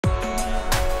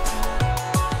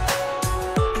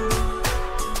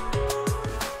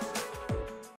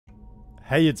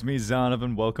Hey, it's me, Zarnov,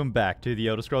 and welcome back to the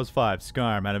Elder Scrolls V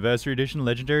Skyrim Anniversary Edition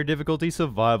Legendary Difficulty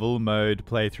Survival Mode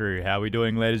playthrough. How are we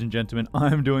doing, ladies and gentlemen?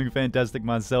 I'm doing fantastic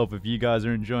myself. If you guys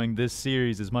are enjoying this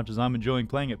series as much as I'm enjoying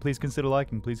playing it, please consider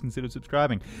liking, please consider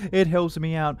subscribing. It helps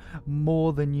me out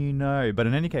more than you know. But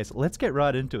in any case, let's get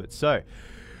right into it. So,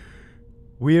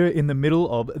 we're in the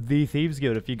middle of the Thieves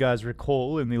Guild. If you guys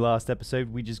recall, in the last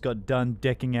episode, we just got done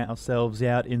decking ourselves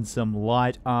out in some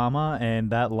light armor,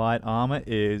 and that light armor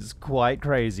is quite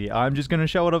crazy. I'm just gonna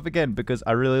show it off again because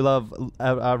I really love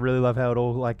how it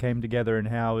all like came together and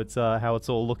how it's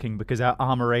all looking, because our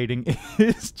armor rating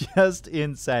is just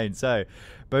insane. So,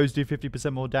 bows do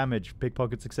 50% more damage.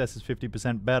 Pickpocket success is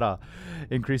 50% better.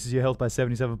 Increases your health by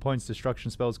 77 points. Destruction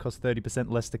spells cost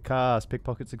 30% less to cast.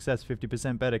 Pickpocket success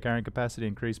 50% better. Carrying capacity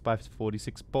increased by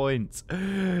 46 points.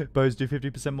 Bows do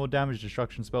 50% more damage.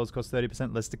 Destruction spells cost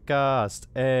 30% less to cast.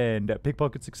 And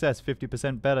pickpocket success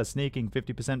 50% better. Sneaking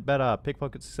 50% better.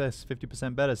 Pickpocket success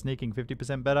 50% better. Sneaking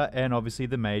 50% better. And obviously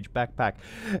the mage backpack.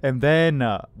 And then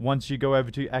once you go over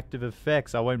to active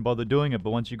effects, I won't bother doing it,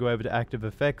 but once you go over to active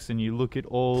effects and you look at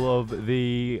all of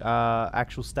the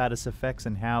actual status effects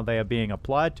and how they are being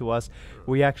applied to us,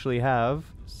 we actually have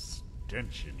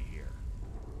stench in here.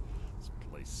 This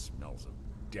place smells of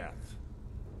death.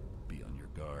 Be on your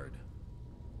guard.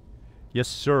 Yes,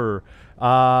 sir.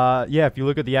 Yeah, if you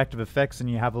look at the active effects and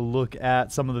you have a look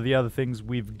at some of the other things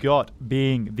we've got,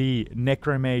 being the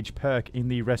Necromage perk in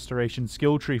the Restoration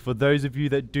skill tree. For those of you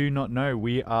that do not know,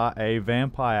 we are a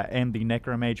vampire, and the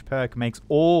Necromage perk makes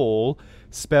all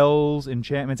spells,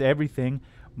 enchantments, everything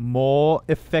more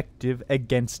effective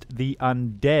against the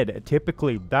undead.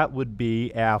 Typically, that would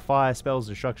be our fire spells,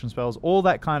 destruction spells, all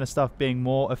that kind of stuff being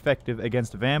more effective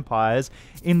against vampires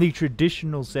in the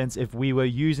traditional sense if we were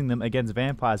using them against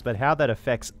vampires. But how that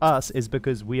affects us is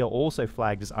because we are also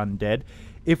flagged as undead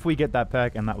if we get that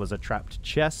perk, and that was a trapped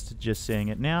chest, just seeing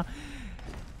it now.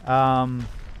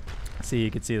 See,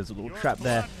 you can see there's a little trap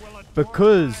there.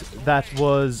 Because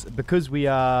we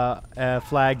are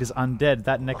flagged as undead,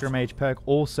 that Necromage perk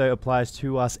also applies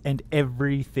to us and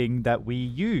everything that we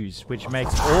use, which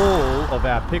makes all of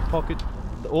our pickpocket,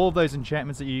 all of those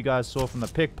enchantments that you guys saw, from the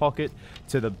pickpocket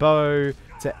to the bow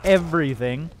to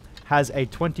everything, has a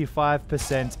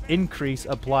 25% increase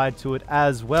applied to it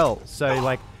as well. So,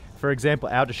 like, for example,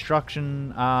 our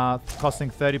destruction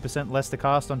costing 30% less to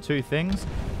cast on two things,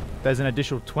 there's an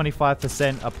additional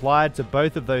 25% applied to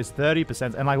both of those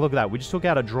 30%. And like, look at that. We just took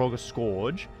out a Draugr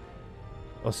Scourge,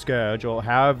 or Scourge, or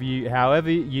however you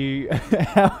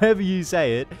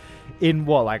say it, in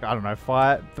what, like, I don't know,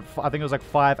 I think it was like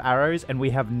 5 arrows, and we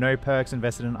have no perks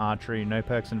invested in archery, no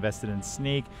perks invested in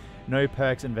sneak, no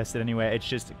perks invested anywhere. It's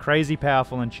just crazy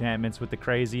powerful enchantments with the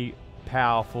crazy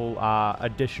powerful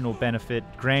additional benefit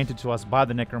granted to us by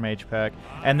the Necromage perk.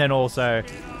 And then also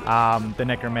the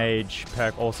Necromage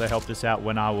perk also helped us out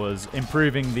when I was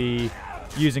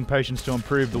using potions to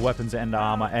improve the weapons and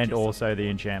armor, and also the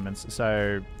enchantments.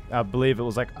 So I believe it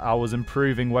was like I was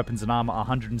improving weapons and armor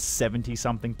 170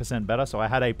 something% better. So I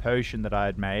had a potion that I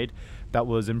had made that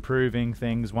was improving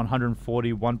things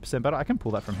 141% better. I can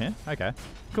pull that from here. Okay,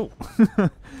 cool.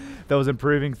 That was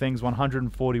improving things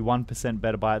 141%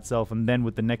 better by itself, and then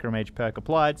with the Necromage perk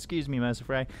applied, excuse me,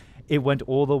 Mercifray, it went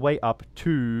all the way up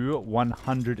to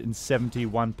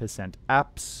 171%.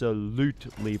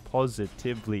 Absolutely,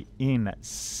 positively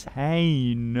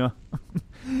insane.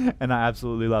 And I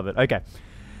absolutely love it. Okay.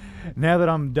 Now that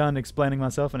I'm done explaining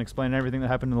myself and explaining everything that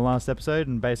happened in the last episode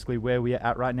and basically where we are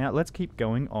at right now, let's keep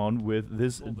going on with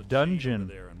this dungeon.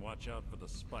 There and watch out for the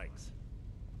spikes.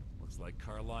 Looks like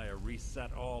Carlia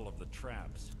reset all of the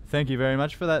traps. Thank you very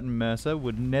much for that, Mercer.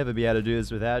 Would never be able to do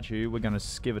this without you. We're going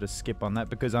to give it a skip on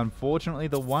that, because unfortunately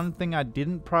the one thing I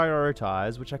didn't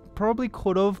prioritize, which I probably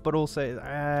could have, but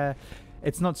also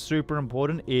it's not super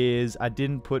important, is I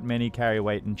didn't put many carry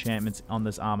weight enchantments on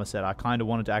this armor set. I kind of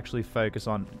wanted to actually focus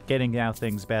on getting our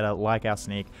things better, like our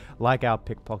sneak, like our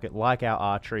pickpocket, like our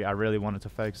archery. I really wanted to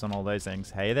focus on all those things.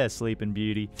 Hey there, Sleeping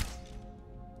Beauty.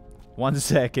 1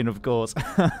 second, of course.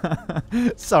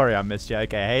 Sorry I missed you.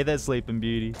 Okay, hey there, Sleeping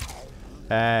Beauty.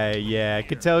 Hey, yeah, I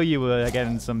could tell you were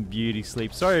getting some beauty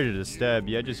sleep. Sorry to disturb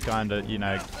you. I just kind of, you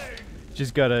know,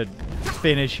 just gotta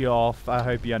finish you off. I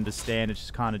hope you understand. It's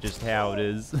just kind of just how it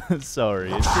is.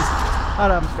 Sorry. It's just,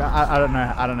 I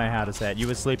don't know how to say it. You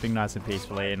were sleeping nice and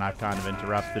peacefully, and I kind of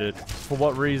interrupted it. For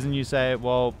what reason, you say it?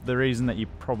 Well, the reason that you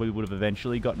probably would have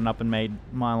eventually gotten up and made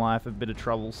my life a bit of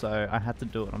trouble, so I had to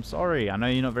do it. I'm sorry. I know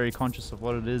you're not very conscious of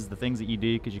what it is, the things that you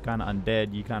do, because you're kind of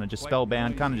undead. You kind of just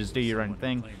spellbound, kind of just do your own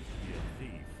thing.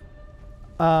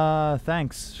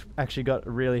 Thanks. Actually got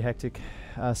a really hectic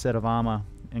set of armor,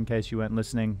 in case you weren't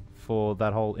listening. for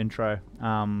that whole intro.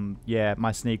 Yeah,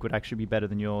 my sneak would actually be better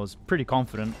than yours. Pretty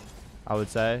confident, I would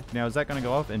say. Now, is that going to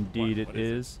go off? Indeed it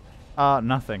is.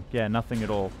 Nothing. Yeah, nothing at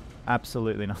all.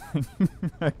 Absolutely nothing.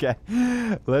 Okay,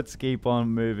 let's keep on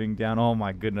moving down. Oh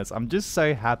my goodness, I'm just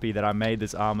so happy that I made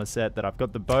this armor set, that I've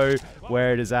got the bow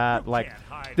where it is at. Like,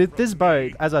 this bow,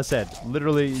 as I said,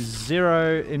 literally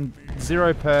zero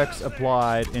perks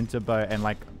applied into bow, and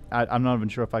like, I'm not even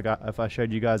sure if I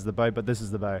showed you guys the bow, but this is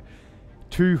the bow.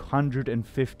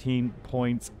 215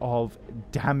 points of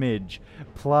damage,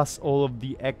 plus all of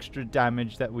the extra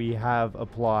damage that we have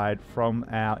applied from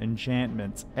our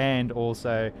enchantments, and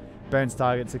also burns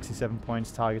target 67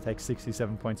 points, target takes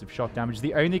 67 points of shock damage.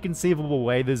 The only conceivable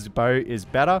way this bow is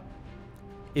better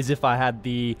is if I had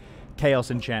the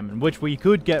Chaos enchantment, which we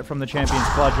could get from the Champion's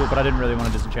Flagel, but I didn't really want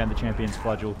to disenchant the Champion's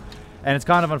Flagel. And it's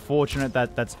kind of unfortunate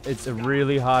that it's a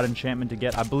really hard enchantment to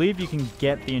get. I believe you can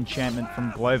get the enchantment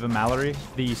from Glover Mallory,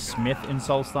 the smith in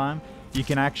Solstheim. You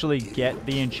can actually get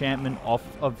the enchantment off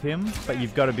of him, but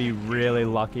you've got to be really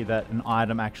lucky that an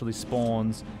item actually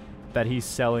spawns that he's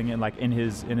selling in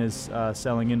his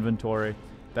selling inventory.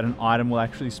 That an item will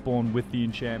actually spawn with the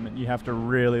enchantment. You have to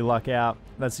really luck out.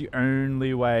 That's the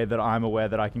only way that I'm aware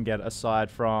that I can get,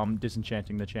 aside from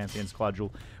disenchanting the Champion's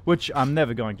Cludgel, which I'm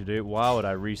never going to do. Why would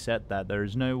I reset that? There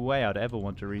is no way I'd ever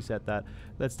want to reset that.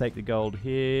 Let's take the gold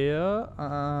here.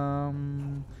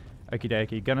 Okie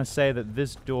dokie. Gonna say that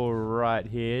this door right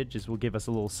here just will give us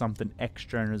a little something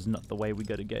extra, and is not the way we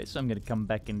gotta go. So I'm gonna come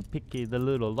back and pick the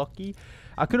little locky.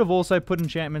 I could have also put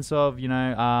enchantments of, you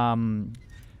know,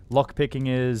 lockpicking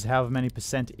is however many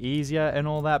 % easier and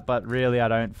all that, but really I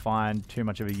don't find too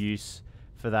much of a use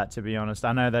for that, to be honest.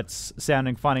 I know that's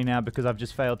sounding funny now because I've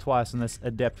just failed twice on this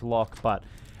adept lock, but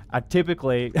I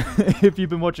typically, if you've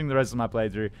been watching the rest of my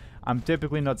playthrough, I'm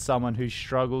typically not someone who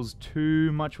struggles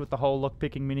too much with the whole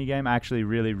lockpicking minigame. I actually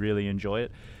really enjoy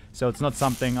it. So it's not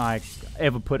something I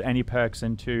ever put any perks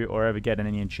into or ever get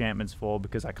any enchantments for,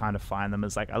 because I kind of find them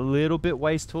as like a little bit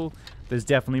wasteful. There's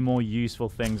definitely more useful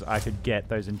things I could get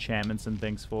those enchantments and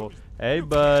things for. Hey,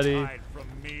 buddy.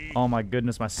 Oh my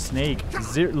goodness, my sneak.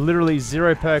 Literally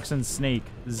 0 perks in sneak.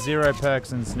 0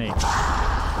 perks in sneak.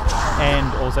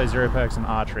 And also 0 perks in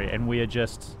archery. And we are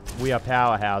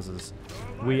powerhouses.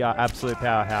 We are absolute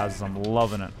powerhouses. I'm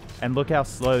loving it. And look how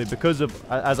slowly, because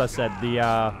of, as I said,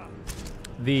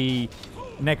 the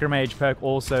Necromage perk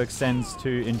also extends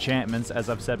to enchantments, as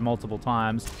I've said multiple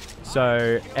times.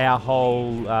 So our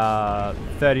whole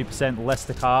 30% less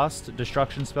to cast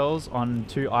destruction spells on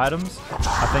 2 items,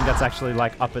 I think that's actually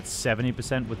like up at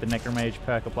 70% with the Necromage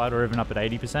perk applied, or even up at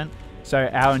 80%. So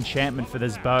our enchantment for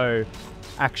this bow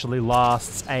actually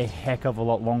lasts a heck of a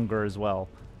lot longer as well.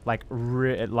 Like,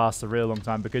 it lasts a really long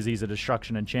time, because these are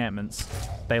destruction enchantments.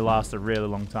 They last a really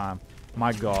long time.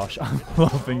 My gosh, I'm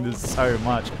loving this so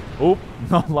much. Oh,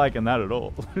 not liking that at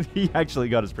all. He actually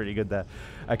got us pretty good there.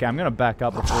 Okay, I'm going to back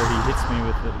up before he hits me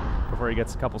with it, before he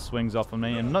gets a couple swings off of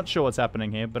me. I'm not sure what's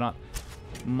happening here, but I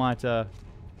might,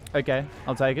 okay,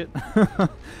 I'll take it.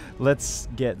 Let's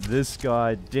get this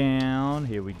guy down.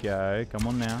 Here we go. Come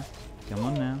on now. Come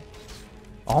on now.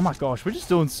 Oh my gosh, we're just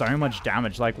doing so much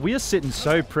damage. Like, we are sitting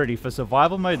so pretty for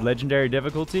survival mode legendary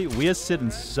difficulty. We are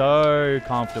sitting so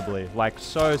comfortably, like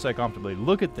so comfortably.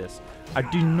 Look at this. I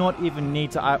do not even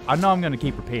need to, I know I'm going to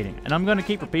keep repeating it, and I'm going to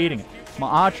keep repeating it. My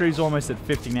archery is almost at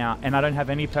 50 now, and I don't have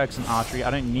any perks in archery. I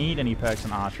don't need any perks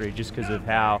in archery just because of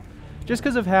how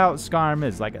Skyrim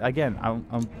is. Like, again,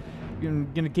 I'm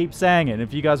gonna keep saying it.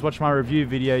 If you guys watch my review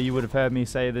video, you would have heard me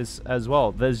say this as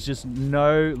well. There's just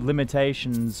no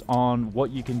limitations on what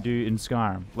you can do in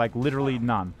Skyrim. Like, literally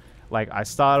none. Like, I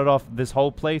started off this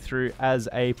whole playthrough as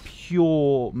a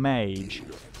pure mage,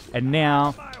 and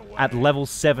now at level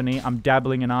 70 I'm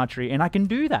dabbling in archery, and I can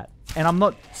do that, and I'm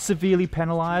not severely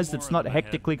penalized. It's not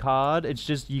hectically hard. It's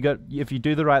just, if you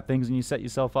do the right things and you set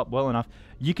yourself up well enough,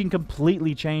 you can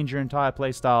completely change your entire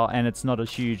playstyle, and it's not a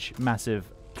huge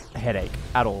massive headache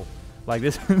at all. Like,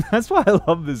 this that's why I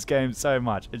love this game so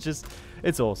much.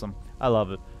 It's awesome. I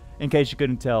love it. In case you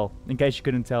couldn't tell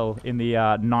in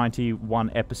the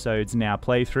 91 episodes now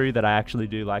playthrough that I actually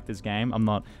do like this game. I'm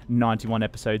not 91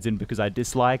 episodes in because I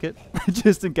dislike it.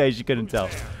 Just in case you couldn't tell.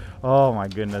 Oh my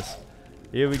goodness.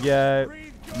 Here we go.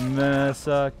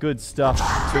 Mercer. Good stuff.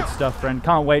 Good stuff, friend.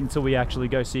 Can't wait until we actually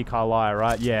go see Carlisle,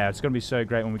 right? Yeah, it's going to be so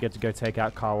great when we get to go take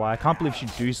out Carlisle. I can't believe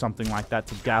she'd do something like that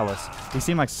to Gallus. He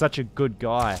seemed like such a good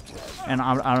guy. And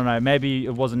I don't know, maybe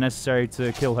it wasn't necessary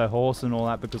to kill her horse and all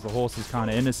that because the horse is kind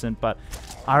of innocent, but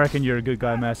I reckon you're a good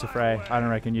guy, Mercer Frey. I don't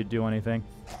reckon you'd do anything.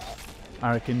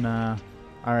 I reckon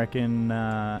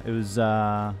it was,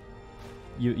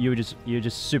 you're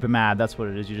just super mad. That's what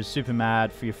it is. You're just super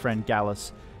mad for your friend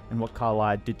Gallus and what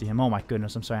Carlisle did to him. Oh my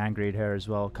goodness, I'm so angry at her as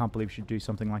well. Can't believe she'd do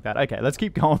something like that. Okay, let's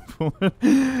keep going forward.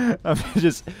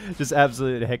 just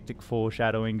absolute hectic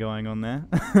foreshadowing going on there.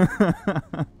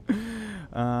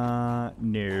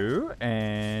 No,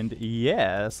 and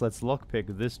yes, let's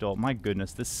lockpick this door. My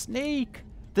goodness, the sneak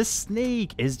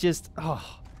is just,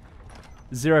 oh,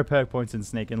 0 perk points in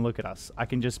sneak, and look at us. I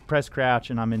can just press crouch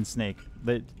and I'm in sneak.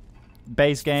 The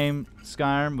base game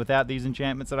Skyrim without these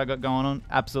enchantments that I got going on,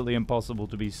 absolutely impossible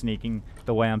to be sneaking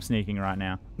the way I'm sneaking right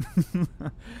now.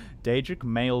 Daedric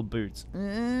mail boots. They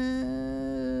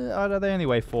only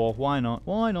weigh 4. Why not?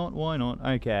 Why not? Why not?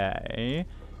 Okay.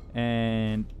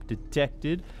 And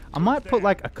detected. I might put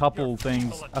like a couple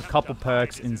things, a couple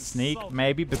perks in sneak,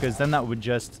 maybe, because then that would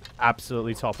just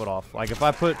absolutely top it off. Like if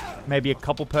I put maybe a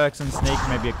couple perks in sneak,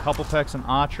 maybe a couple perks in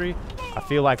archery, I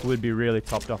feel like we'd be really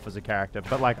topped off as a character.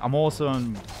 But like I'm also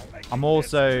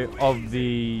of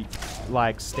the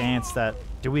like stance that,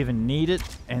 do we even need it?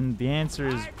 And the answer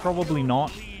is probably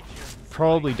not.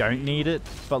 Probably don't need it,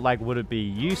 but like would it be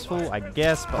useful? I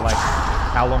guess, but like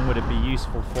how long would it be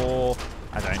useful for?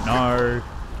 I don't know,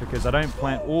 because I don't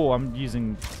plan. Oh, I'm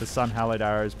using the Sun Hallowed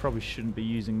arrows. Probably shouldn't be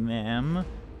using them.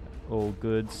 All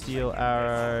good. Steel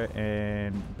arrow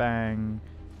and bang,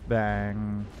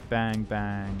 bang, bang,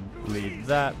 bang. Leave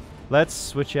that. Let's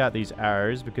switch out these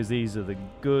arrows because these are the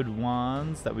good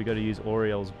ones that we got to use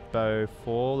Oriel's bow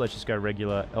for. Let's just go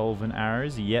regular elven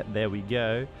arrows. Yep, there we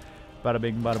go. Bada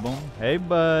bing, bada boom. Hey,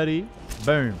 buddy.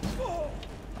 Boom.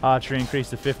 Archery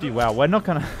increased to 50. Wow, we're not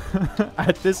gonna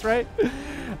at this rate,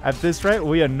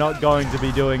 we are not going to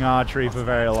be doing archery for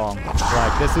very long.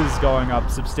 Like, this is going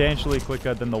up substantially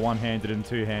quicker than the one-handed and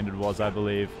two-handed was, I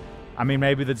believe. I mean,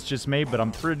 maybe that's just me, but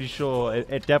I'm pretty sure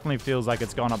it definitely feels like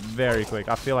it's gone up very quick.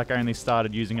 I feel like I only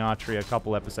started using archery a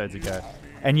couple episodes ago.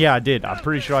 And yeah, I did. I'm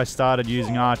pretty sure I started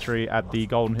using archery at the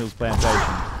Golden Hills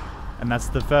Plantation. And that's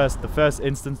the first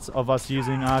instance of us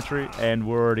using archery, and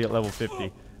we're already at level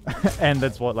 50. And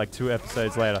that's what, like 2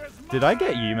 episodes later. Did I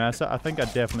get you, Mercer? I think I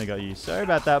definitely got you. Sorry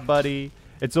about that, buddy.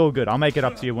 It's all good. I'll make it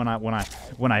up to you when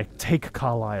I take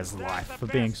Carlisle's life for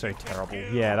being so terrible.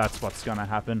 Yeah, that's what's gonna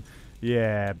happen.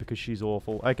 Yeah, because she's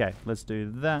awful. Okay, let's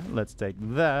do that. Let's take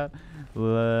that.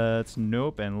 Let's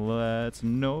nope and let's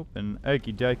nope and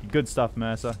okie dokie. Good stuff,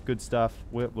 Mercer. Good stuff.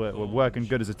 We're working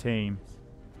good as a team.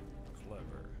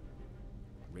 Clever.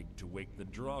 Rigged to wake the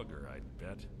Draugr, I'd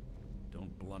bet.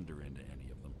 Don't blunder into any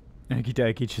of them. Okie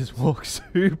dokie just walks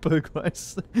super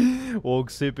close.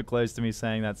 Walks super close to me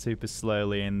saying that super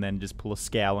slowly and then just pull a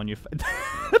scowl on your face.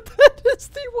 That is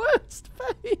the worst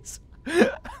face.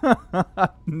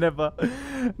 I've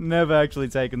never actually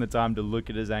taken the time to look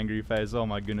at his angry face. Oh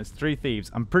my goodness. 3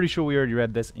 thieves. I'm pretty sure we already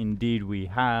read this. Indeed we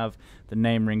have. The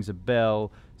name rings a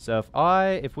bell. So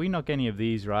if we knock any of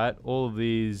these right, all of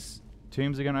these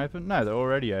tombs are going to open? No, they're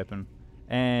already open.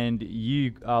 And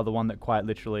you are the one that quite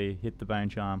literally hit the bone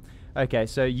charm. Okay,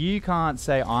 so you can't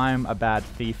say I'm a bad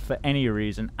thief for any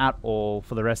reason at all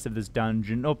for the rest of this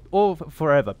dungeon, or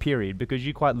forever, period, because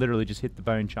you quite literally just hit the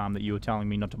bone charm that you were telling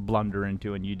me not to blunder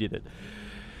into, and you did it.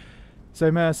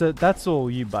 So Mercer, that's all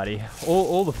you, buddy.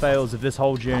 All the fails of this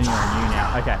whole journey are on you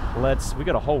now. Okay, we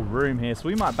got a whole room here, so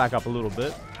we might back up a little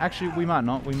bit. Actually, we might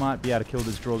not. We might be able to kill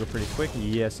this Draugr pretty quick.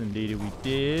 Yes, indeed, we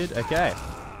did. Okay.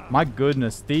 My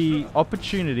goodness, the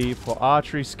opportunity for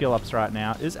archery skill ups right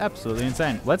now is absolutely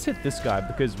insane. Let's hit this guy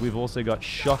because we've also got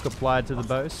shock applied to the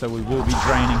bow, so we will be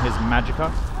draining his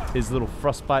magicka, his little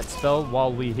frostbite spell,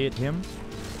 while we hit him.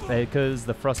 Because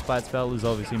the frostbite spell is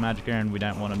obviously magicka and we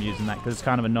don't want him using that because it's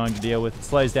kind of annoying to deal with. It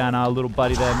slows down our little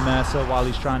buddy there, Mercer, while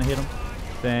he's trying to hit him.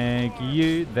 Thank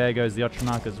you. There goes the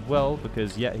Otranarch as well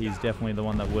because, yeah, he's definitely the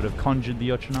one that would have conjured the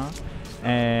Otranarch.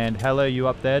 And hello, you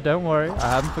up there. Don't worry, I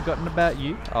haven't forgotten about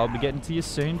you. I'll be getting to you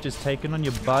soon. Just taking on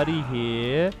your buddy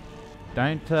here.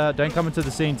 Don't come into the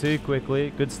scene too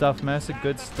quickly. Good stuff, Mercer.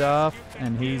 Good stuff.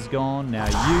 And he's gone. Now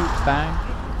you, bang.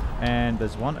 And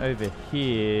there's one over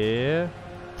here.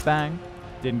 Bang.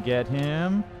 Didn't get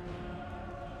him.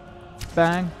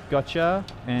 Bang. Gotcha.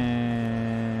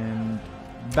 And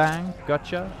bang.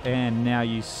 Gotcha. And now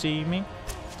you see me.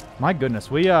 My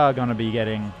goodness, we are going to be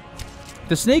getting...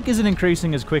 The sneak isn't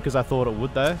increasing as quick as I thought it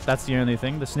would, though. That's the only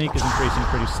thing. The sneak is increasing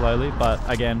pretty slowly, but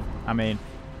again, I mean,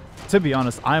 to be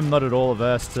honest, I'm not at all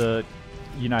averse to,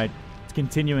 you know,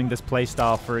 continuing this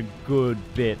playstyle for a good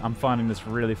bit. I'm finding this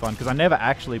really fun, because I never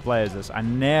actually play as this. I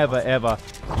never, ever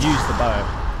use the bow.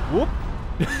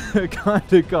 Whoop!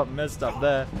 Kind of got messed up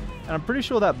there. And I'm pretty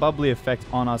sure that bubbly effect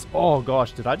on us... Oh,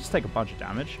 gosh, did I just take a bunch of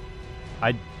damage?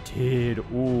 I did.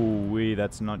 Ooh,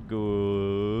 that's not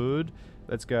good.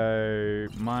 Let's go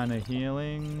minor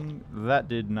healing. That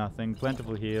did nothing.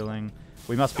 Plentiful healing.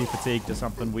 We must be fatigued or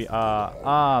something. We are.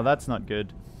 Ah, that's not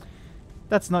good.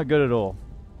 That's not good at all.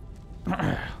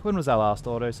 When was our last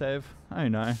autosave? Oh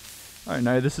no. Oh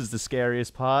no, this is the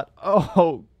scariest part.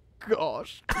 Oh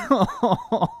gosh.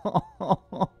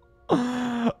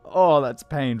 Oh, that's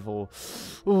painful.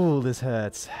 Ooh, this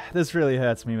hurts. This really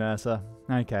hurts me, Mercer.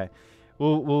 Okay.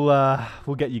 We'll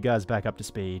get you guys back up to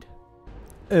speed.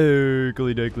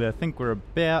 Oogly doogly, I think we're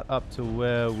about up to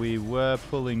where we were,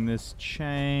 pulling this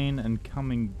chain and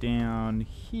coming down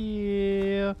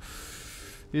here.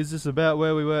 Is this about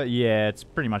where we were? Yeah, it's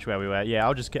pretty much where we were. Yeah,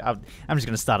 I'm just going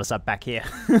to start us up back here.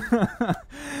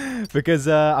 Because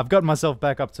I've got myself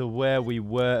back up to where we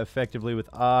were effectively with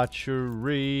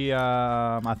archery.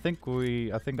 I think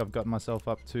I've got myself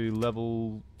up to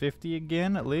level 50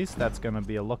 again, at least. That's going to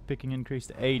be a lockpicking increase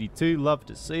to 82. Love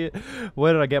to see it.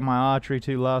 Where did I get my archery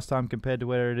to last time compared to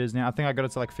where it is now? I think I got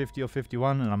it to like 50 or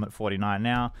 51, and I'm at 49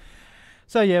 now.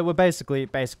 So yeah, we're basically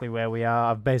where we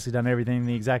are. I've basically done everything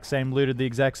the exact same, looted the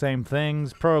exact same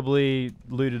things, probably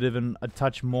looted even a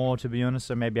touch more, to be honest.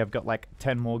 So maybe I've got like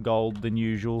 10 more gold than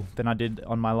usual than I did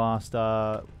on my last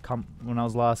when I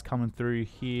was last coming through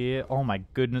here. Oh my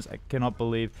goodness, I cannot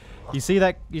believe. You see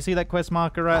that quest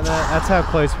marker right there? That's how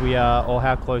close we are, or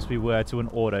how close we were to an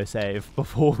autosave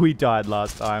before we died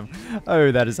last time.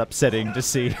 Oh, that is upsetting to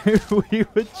see. We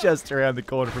were just around the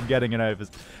corner from getting an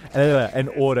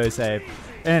autosave.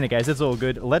 In any case, it's all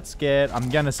good. Let's get, I'm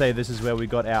going to say this is where we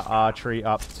got our archery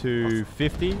up to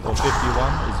 50 or 51,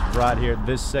 is right here at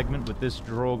this segment with this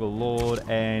Draugr Lord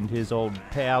and his old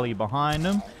pally behind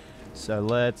him. So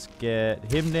let's get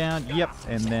him down, yep,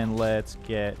 and then let's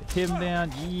get him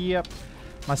down, yep.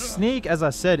 My sneak, as I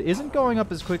said, isn't going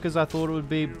up as quick as I thought it would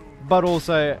be, but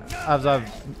also,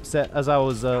 as I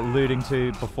was alluding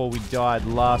to before we died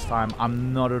last time,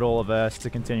 I'm not at all averse to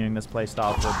continuing this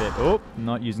playstyle for a bit. Oh,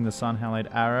 not using the Sun-Hallowed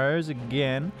arrows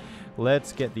again.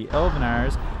 Let's get the Elven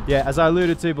arrows. Yeah, as I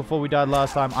alluded to before we died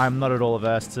last time, I'm not at all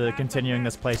averse to continuing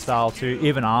this playstyle to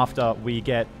even after we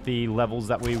get the levels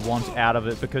that we want out of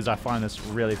it, because I find this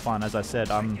really fun. As I said,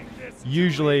 I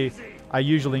usually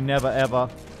never ever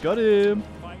got him.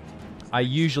 I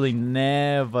usually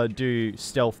never do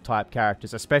stealth type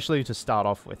characters, especially to start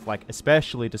off with.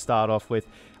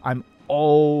 I'm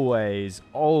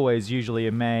always usually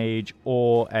a mage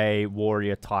or a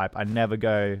warrior type. I never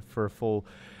go for a full...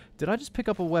 Did I just pick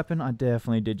up a weapon? I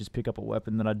definitely did just pick up a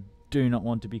weapon that I do not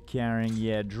want to be carrying.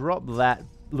 Yeah, drop that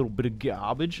little bit of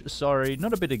garbage. Sorry,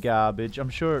 not a bit of garbage. I'm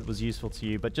sure it was useful to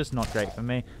you, but just not great for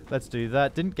me. Let's do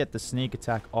that. Didn't get the sneak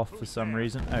attack off for some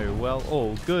reason. Oh well,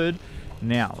 all good.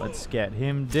 Now, let's get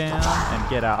him down and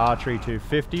get our archery to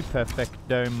 50.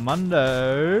 Perfecto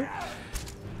mundo.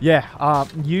 Yeah,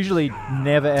 usually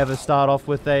never ever start off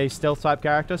with a stealth type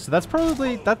character, so that's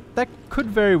probably, that could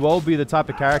very well be the type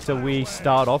of character we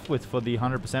start off with for the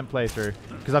 100% playthrough.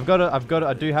 Because I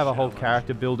do have a whole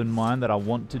character build in mind that I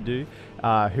want to do.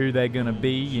 Who they're gonna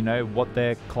be, you know, what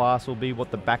their class will be,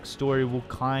 what the backstory will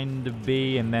kind of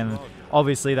be, and then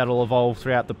obviously that'll evolve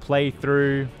throughout the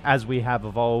playthrough, as we have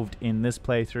evolved in this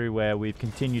playthrough, where we've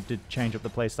continued to change up the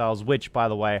playstyles, which, by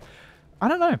the way, I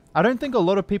don't know. I don't think a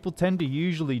lot of people tend to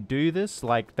usually do this.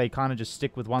 Like, they kind of just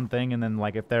stick with one thing, and then,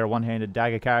 like, if they're a one-handed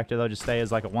dagger character, they'll just stay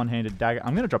as, like, a one-handed dagger.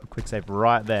 I'm going to drop a quick save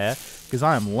right there, because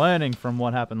I am learning from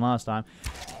what happened last time.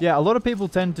 Yeah, a lot of people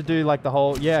tend to do, like, the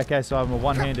whole, yeah, okay, so I'm a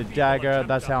one-handed dagger,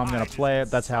 that's how I'm going to play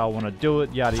it, that's how I want to do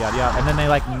it, yada, yada, yada. And then they,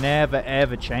 like, never,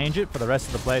 ever change it for the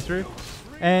rest of the playthrough.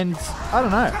 And, I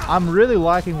don't know, I'm really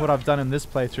liking what I've done in this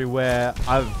playthrough, where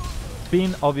I've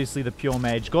been obviously the pure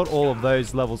mage, got all of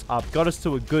those levels up, got us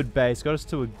to a good base, got us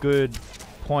to a good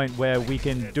point where we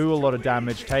can do a lot of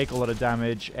damage, take a lot of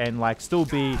damage, and like still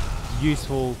be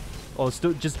useful, or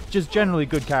still just generally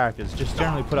good characters, just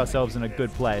generally put ourselves in a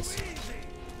good place.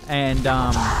 And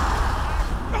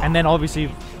then obviously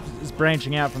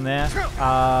branching out from there,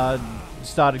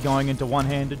 started going into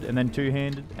one-handed and then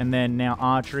two-handed, and then now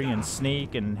archery and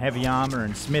sneak and heavy armor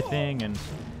and smithing and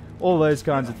all those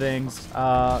kinds of things.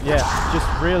 Yeah,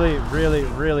 just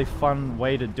really fun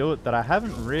way to do it that I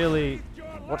haven't really...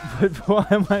 Why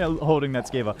am I holding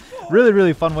that skiver?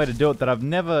 Really fun way to do it that I've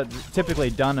never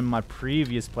typically done in my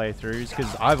previous playthroughs,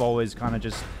 because I've always kind of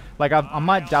just... Like, I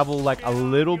might dabble, like, a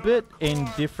little bit in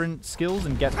different skills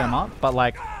and get them up, but,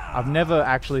 like, I've never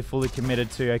actually fully committed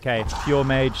to, okay, pure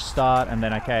mage start, and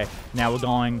then, okay, now we're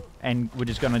going, and we're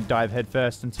just going to dive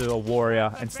headfirst into a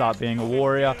warrior and start being a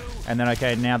warrior, and then,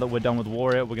 okay, now that we're done with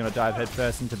warrior, we're going to dive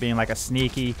headfirst into being, like, a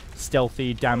sneaky,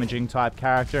 stealthy, damaging type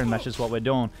character, and that's just what we're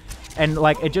doing. And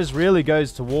like it just really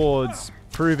goes towards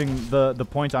proving the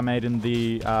point I made in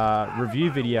the review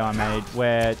video I made,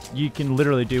 where you can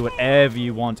literally do whatever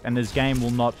you want and this game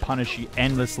will not punish you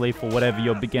endlessly for whatever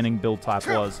your beginning build type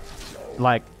was.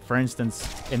 Like for instance,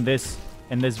 in this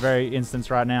very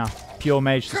instance right now, pure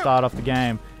mage to start off the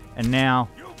game, and now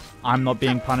I'm not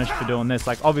being punished for doing this.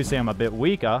 Like obviously I'm a bit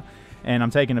weaker and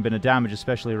I'm taking a bit of damage,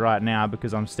 especially right now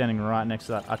because I'm standing right next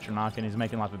to that Atronach and he's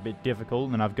making life a bit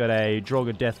difficult, and I've got a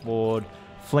Draugr Death Ward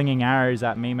flinging arrows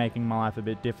at me, making my life a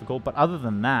bit difficult. But other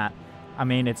than that, I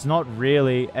mean, it's not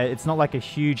really, it's not like a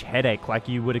huge headache like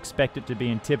you would expect it to be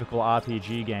in typical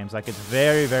RPG games. Like it's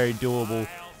very, very doable,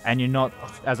 and you're not,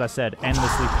 as I said,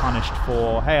 endlessly punished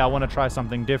for, hey, I want to try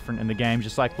something different in the game.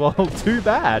 Just like, well, too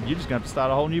bad. You're just going to have to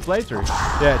start a whole new playthrough.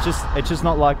 Yeah, it's just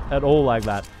not like at all like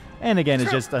that. And again, it's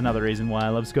just another reason why I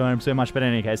love Skyrim so much. But in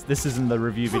any case, this isn't the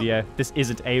review video. This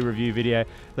isn't a review video.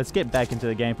 Let's get back into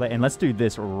the gameplay, and let's do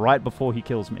this right before he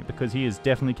kills me, because he is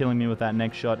definitely killing me with that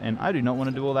next shot, and I do not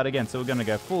want to do all that again. So we're going to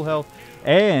go full health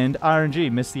and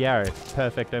RNG. Miss the arrow.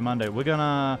 Perfecto Mundo. We're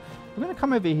gonna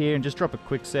come over here and just drop a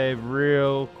quick save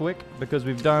real quick, because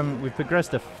we've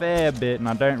progressed a fair bit, and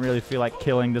I don't really feel like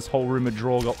killing this whole room of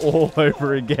Draugr all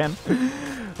over again.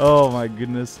 Oh my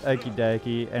goodness. Okie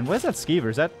dokie. And where's that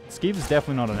Skeever? Skeever's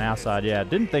definitely not on our side. Yeah,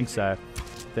 didn't think so.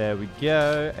 There we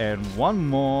go. And one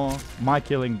more. My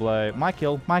killing blow. My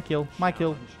kill. My kill. My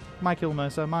kill. My kill,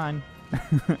 Mercer. Mine.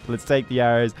 Let's take the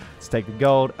arrows. Let's take the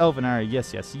gold. Elven arrow.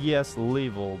 Yes, yes, yes.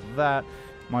 Leave all that.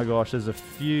 My gosh, there's a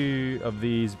few of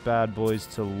these bad boys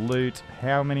to loot.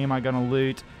 How many am I going to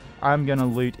loot? I'm going to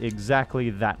loot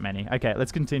exactly that many. Okay,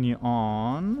 let's continue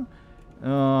on.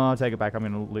 Oh, I'll take it back. I'm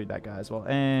going to loot that guy as well.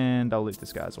 And I'll loot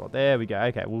this guy as well. There we go.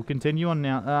 Okay, we'll continue on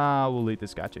now. We'll loot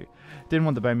this guy too. Didn't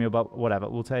want the bone meal, but whatever.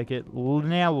 We'll take it.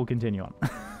 Now we'll continue on.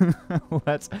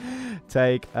 Let's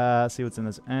take, see what's in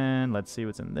this. And let's see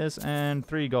what's in this. And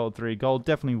 3 gold, 3 gold.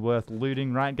 Definitely worth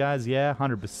looting, right, guys? Yeah,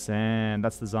 100%.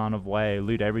 That's the Zarnov way.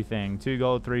 Loot everything. 2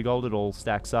 gold, 3 gold. It all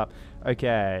stacks up.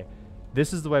 Okay.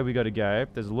 This is the way we got to go.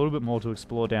 There's a little bit more to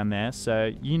explore down there,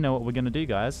 so you know what we're going to do,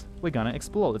 guys. We're going to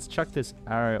explore. Let's chuck this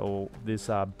arrow or this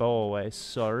bow away,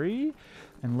 sorry.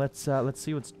 And let's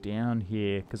see what's down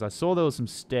here, because I saw there was some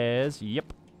stairs.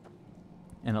 Yep.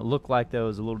 And it looked like there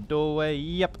was a little doorway.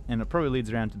 Yep. And it probably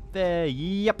leads around to there.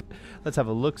 Yep. Let's have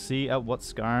a look-see at what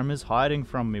Skyrim is hiding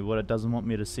from me, what it doesn't want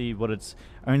me to see, what it's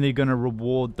only going to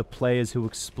reward the players who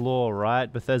explore,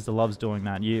 right? Bethesda loves doing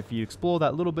that. If you explore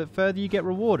that little bit further, you get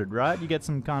rewarded, right? You get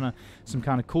some kind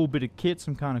of cool bit of kit,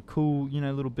 some kind of cool, you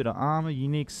know, little bit of armor,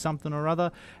 unique something or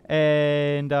other.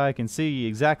 And I can see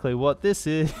exactly what this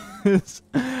is.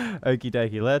 Okie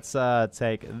dokie, let's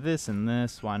take this and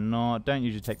this. Why not? Don't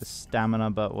usually take the stamina,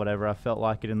 but whatever. I felt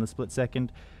like it in the split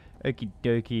second. Okie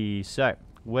dokie. So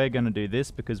we're going to do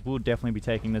this because we'll definitely be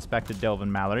taking this back to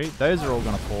Delvin Mallory. Those are all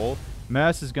going to fall.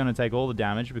 Mercer's going to take all the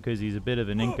damage because he's a bit of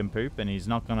an nincompoop, and he's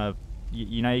not going to...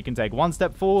 You know, you can take 1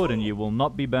 step forward and you will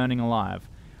not be burning alive.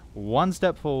 1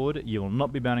 step forward, you will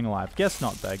not be burning alive. Guess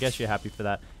not, though. Guess you're happy for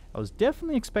that. I was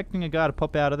definitely expecting a guy to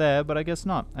pop out of there, but I guess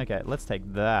not. Okay, let's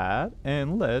take that,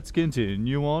 and let's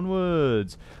continue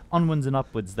onwards. Onwards and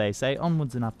upwards, they say.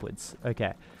 Onwards and upwards.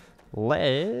 Okay.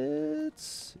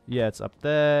 Let's... Yeah, it's up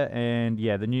there, and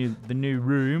yeah, the new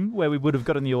room where we would have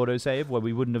gotten the autosave, where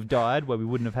we wouldn't have died, where we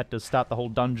wouldn't have had to start the whole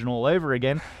dungeon all over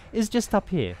again, is just up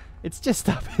here. It's just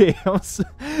up here. I was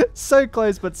so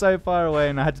close, but so far away,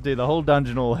 and I had to do the whole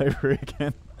dungeon all over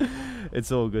again. It's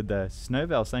all good though. Snow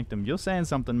Veil Sanctum. You're saying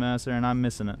something, Mercer, and I'm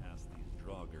missing it.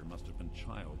 Draugr must have been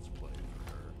child's play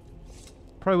for her.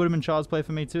 Probably would have been child's play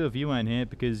for me too if you weren't here,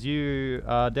 because you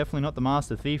are definitely not the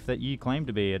master thief that you claim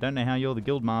to be. I don't know how you're the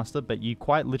guild master, but you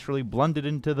quite literally blundered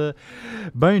into the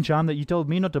bone charm that you told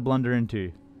me not to blunder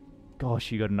into.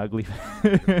 Gosh, you got an ugly...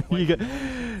 you got...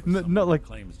 Not like...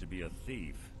 claims to be a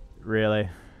thief. Really?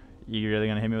 You really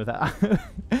gonna hit me with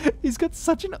that? He's got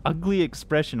such an ugly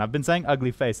expression. I've been saying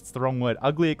ugly face. It's the wrong word.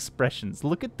 Ugly expressions.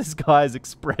 Look at this guy's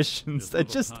expressions. They're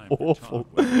just awful.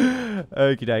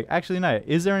 Okie doke. Actually, no.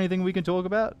 Is there anything we can talk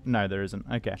about? No, there isn't.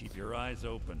 Okay. Keep your eyes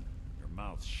open. Your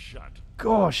mouth shut.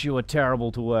 Gosh, you are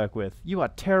terrible to work with. You are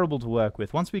terrible to work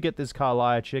with. Once we get this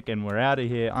Carlia chick and we're out of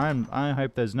here, I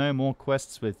hope there's no more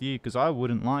quests with you, because I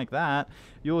wouldn't like that.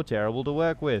 You're terrible to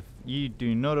work with. You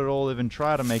do not at all even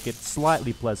try to make it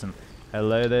slightly pleasant.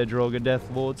 Hello there, Draugr Death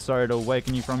Lord. Sorry to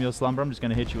awaken you from your slumber. I'm just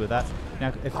going to hit you with that.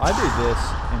 Now, if I do this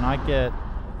and I get...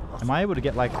 Am I able to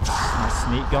get, like, my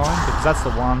sneak going? Because that's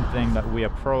the one thing that we are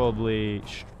probably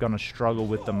going to struggle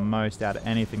with the most out of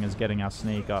anything, is getting our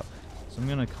sneak up. So I'm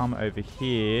going to come over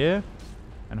here,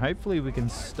 and hopefully we can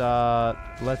start...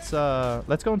 Let's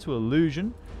go into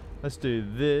illusion, Let's do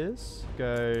this.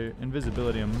 Go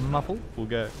invisibility and muffle. We'll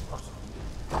go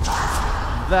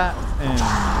that and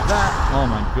that. Oh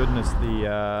my goodness,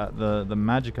 the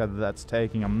magicka that's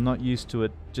taking. I'm not used to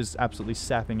it just absolutely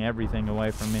sapping everything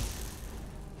away from me.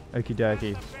 Okie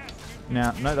dokie.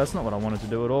 Now, no, that's not what I wanted to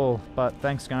do at all. But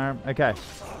thanks, Skyrim. Okay.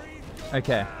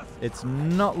 Okay. It's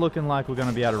not looking like we're going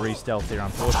to be able to re-stealth here,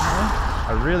 unfortunately.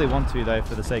 I really want to, though,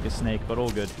 for the sake of sneak, but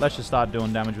all good. Let's just start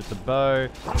doing damage with the bow.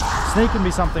 Sneak can be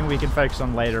something we can focus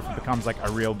on later if it becomes, like, a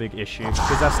real big issue.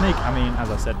 Because our sneak, I mean, as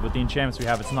I said, with the enchantments we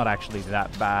have, it's not actually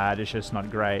that bad. It's just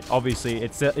not great. Obviously,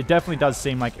 it definitely does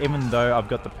seem like, even though I've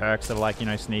got the perks that are, like, you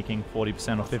know, sneaking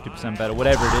 40% or 50% better,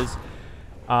 whatever it is,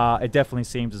 it definitely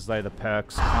seems as though the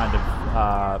perks kind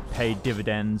of pay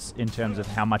dividends in terms of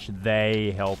how much they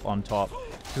help on top.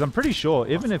 Because I'm pretty sure,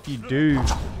 even if you do,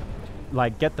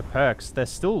 like, get the perks, they're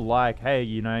still like, hey,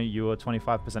 you know, you are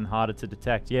 25% harder to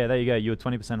detect. Yeah, there you go. You are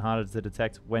 20% harder to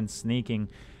detect when sneaking.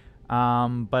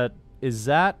 But is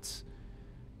that...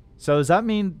 So does that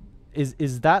mean...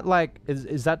 Is that like...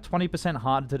 Is that 20%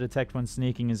 harder to detect when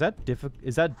sneaking? Is that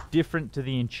different to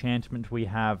the enchantment we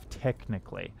have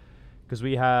technically? Because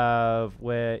we have...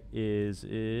 Where is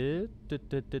it?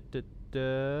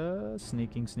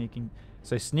 Sneaking.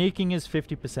 So sneaking is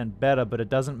 50% better, but it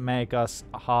doesn't make us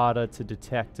harder to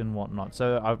detect and whatnot.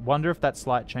 So I wonder if that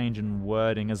slight change in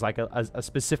wording is like a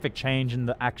specific change in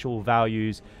the actual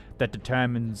values that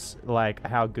determines like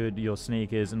how good your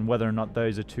sneak is and whether or not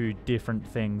those are two different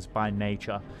things by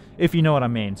nature, if you know what I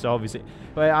mean. So obviously,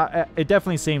 but it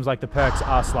definitely seems like the perks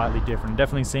are slightly different. It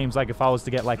definitely seems like if I was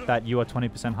to get like that, you are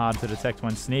 20% harder to detect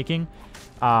when sneaking,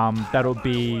 that'll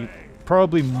be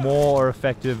probably more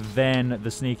effective than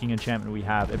the sneaking enchantment we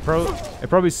have. It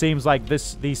probably seems like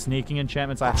these sneaking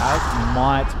enchantments I have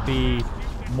might be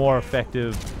more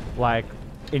effective, like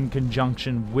in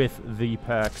conjunction with the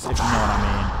perks, if you know what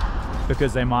I mean,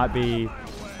 because they might be.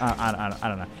 I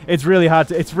don't know. It's really hard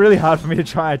for me to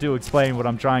try to explain what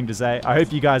I'm trying to say. I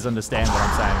hope you guys understand what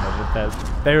I'm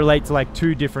saying. They relate to like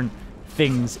two different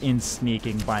things in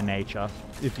sneaking by nature,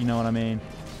 if you know what I mean.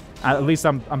 At least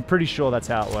I'm pretty sure that's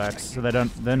how it works. So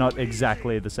they're not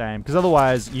exactly the same. Because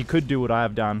otherwise, you could do what I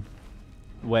have done,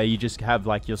 where you just have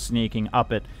like your sneaking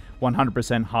up at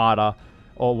 100% harder,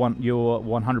 or you're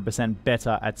 100%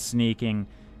 better at sneaking,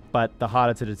 but the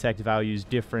harder to detect value is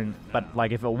different. But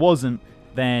like if it wasn't,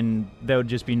 then there would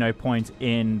just be no point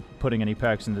in putting any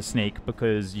perks in the sneak,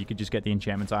 because you could just get the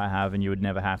enchantments I have and you would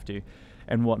never have to.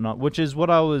 And whatnot, which is what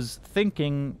I was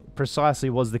thinking precisely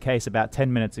was the case about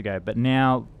 10 minutes ago. But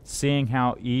now, seeing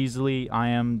how easily I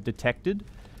am detected,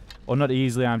 or not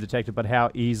easily I am detected, but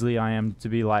how easily I am to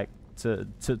be like, to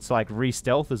like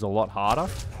re-stealth is a lot harder.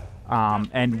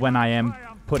 And when I am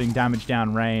putting damage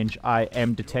down range, I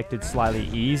am detected slightly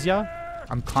easier.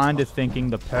 I'm kind of thinking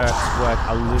the perks work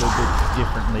a little bit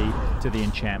differently to the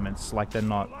enchantments. Like they're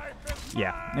not...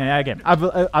 Yeah. And again,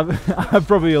 I've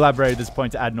probably elaborated this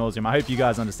point to ad nauseum. I hope you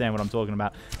guys understand what I'm talking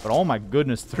about. But oh my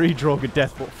goodness, 4 Drawker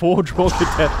Death Lords.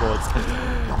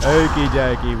 Okie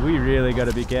dokie. We really got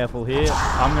to be careful here.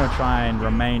 I'm going to try and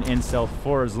remain in stealth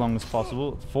for as long as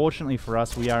possible. Fortunately for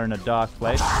us, we are in a dark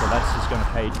place. So that's just going to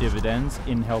pay dividends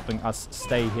in helping us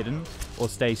stay hidden or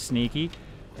stay sneaky.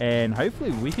 And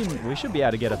hopefully we should be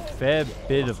able to get a fair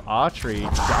bit of archery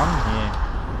done here.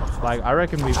 Like, I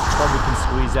reckon we probably can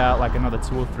squeeze out like another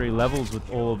 2 or 3 levels with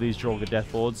all of these Drawker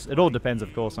Death Lords. It all depends,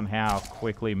 of course, on how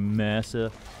quickly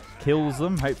Mercer kills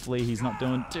them. Hopefully he's not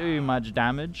doing too much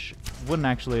damage. Wouldn't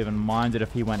actually even mind it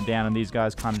if he went down and these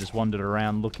guys kind of just wandered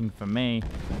around looking for me.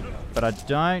 But I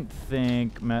don't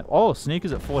think... Oh, Sneak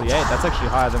is at 48. That's actually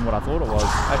higher than what I thought it was.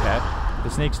 Okay. The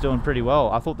Sneak's doing pretty well.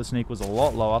 I thought the Sneak was a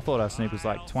lot low. I thought our Sneak was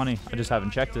like 20. I just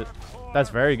haven't checked it. That's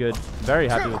very good. Very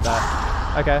happy with that.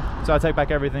 Okay, so I take back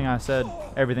everything I said.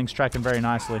 Everything's tracking very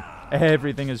nicely.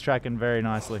 Everything is tracking very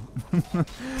nicely.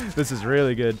 This is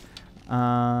really good.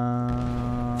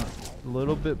 A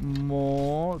little bit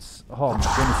more. Oh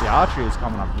my goodness, the archery is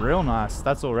coming up real nice.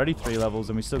 That's already 3 levels,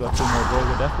 and we still got 2 more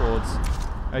Drawker Death Lords.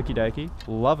 Okie dokie.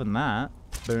 Loving that.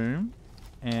 Boom.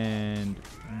 And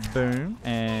boom.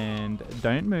 And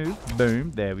don't move.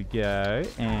 Boom. There we go.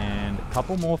 And a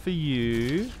couple more for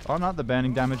you. Oh no, the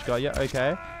burning damage got you.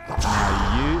 Okay.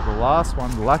 Now you, the last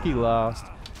one, lucky last.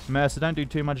 Mercer, don't do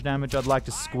too much damage. I'd like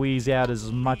to squeeze out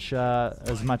as much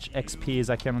XP as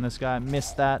I can on this guy.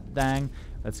 Missed that, dang.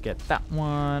 Let's get that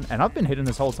one. And I've been hidden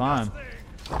this whole time.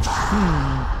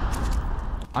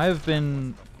 I have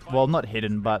been, well, not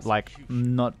hidden, but like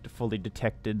not fully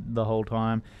detected the whole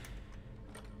time.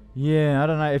 Yeah, I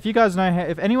don't know. If you guys know how,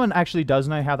 if anyone actually does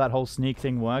know how that whole sneak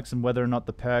thing works and whether or not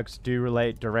the perks do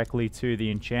relate directly to the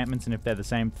enchantments and if they're the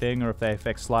same thing or if they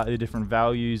affect slightly different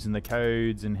values in the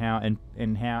codes and how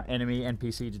how enemy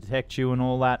NPC detect you and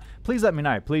all that, please let me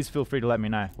know. Please feel free to let me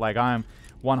know. Like, I'm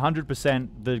 100%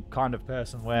 the kind of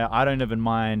person where I don't even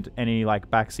mind any like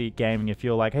backseat gaming. If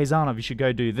you're like, hey Zanov, you should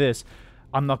go do this,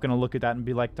 I'm not going to look at that and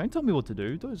be like, don't tell me what to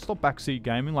do. Don't stop backseat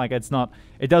gaming. Like, it's not,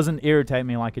 it doesn't irritate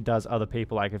me like it does other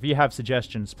people. Like, if you have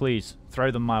suggestions, please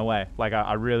throw them my way. Like,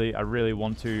 I really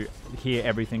want to hear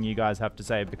everything you guys have to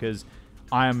say, because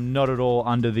I am not at all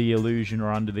under the illusion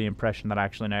or under the impression that I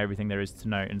actually know everything there is to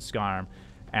know in Skyrim.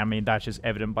 I mean, that's just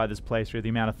evident by this playthrough. The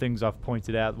amount of things I've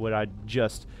pointed out where I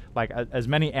just, like, as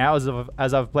many hours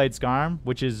as I've played Skyrim,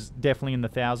 which is definitely in the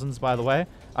thousands, by the way.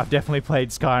 I've definitely played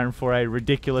Skyrim for a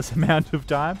ridiculous amount of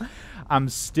time. I'm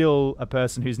still a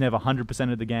person who's never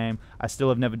 100%ed the game. I still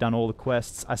have never done all the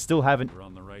quests. I still haven't... We're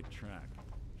on the right track.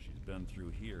 She's been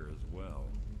through here as well.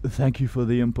 Thank you for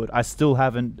the input. I still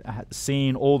haven't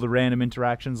seen all the random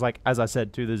interactions, like, as I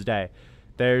said, to this day.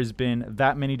 There's been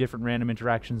that many different random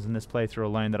interactions in this playthrough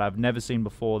alone that I've never seen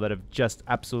before that have just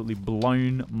absolutely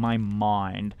blown my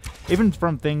mind. Even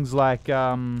from things like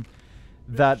the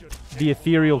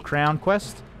Ethereal Crown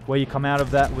quest, where you come out of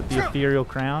that with the Ethereal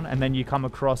Crown, and then you come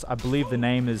across, I believe the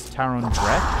name is Taron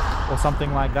Dreth, or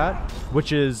something like that,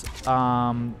 which is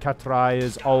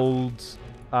Katraya's old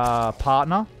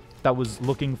partner that was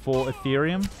looking for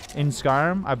Ethereum in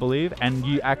Skyrim, I believe, and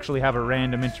you actually have a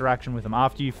random interaction with him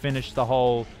after you finish the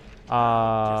whole,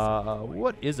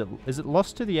 what is it? Is it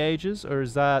Lost to the Ages, or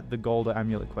is that the Gold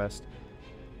Amulet quest?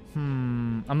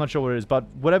 I'm not sure what it is, but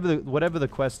whatever the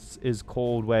quest is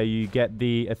called, where you get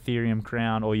the Ethereum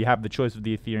Crown, or you have the choice of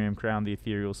the Ethereum Crown, the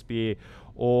Ethereal Spear,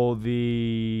 or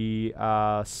the is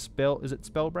it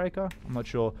Spellbreaker? I'm not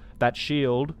sure. That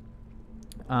shield.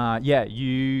 Yeah,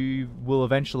 you will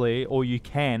eventually, or you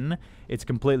can, it's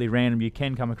completely random, you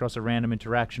can come across a random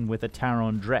interaction with a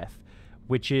Taron Dreth,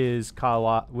 which is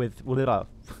Carla with,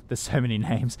 there's so many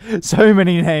names,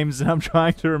 and I'm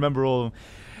trying to remember all of them.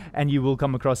 And you will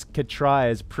come across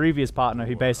Katraya's previous partner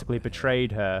who basically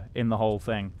betrayed her in the whole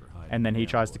thing. And then he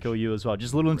tries to kill you as well.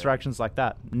 Just little interactions like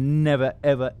that. Never,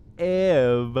 ever,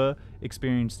 ever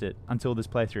experienced it until this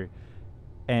playthrough.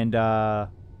 And,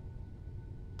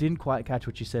 didn't quite catch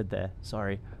what you said there,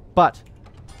 sorry. But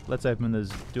let's open this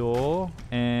door,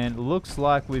 and looks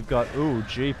like we've got, ooh,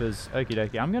 jeepers, okie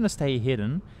dokie. I'm gonna stay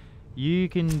hidden. You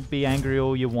can be angry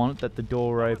all you want that the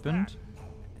door opened,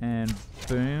 and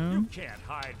boom,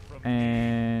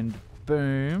 and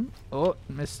boom. Oh,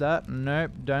 missed that.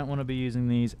 Nope, don't want to be using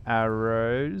these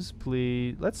arrows,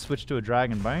 please. Let's switch to a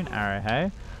dragon bone arrow,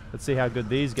 hey? Let's see how good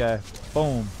these go.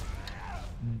 Boom.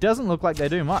 Doesn't look like they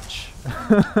do much.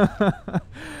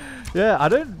 Yeah, I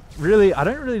don't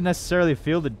really necessarily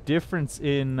feel the difference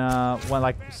in when,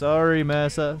 like, sorry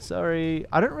Mercer, sorry.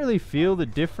 I don't really feel the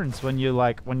difference when you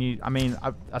I mean,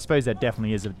 I suppose there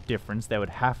definitely is a difference. There would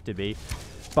have to be.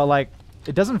 But like,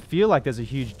 it doesn't feel like there's a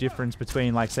huge difference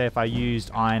between, like, say if I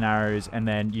used iron arrows and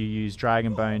then you use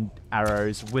dragon bone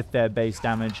arrows with their base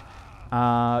damage.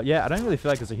 Yeah, I don't really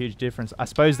feel like there's a huge difference. I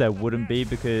suppose there wouldn't be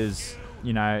because,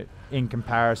 you know, in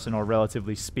comparison or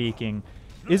relatively speaking,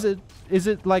 is it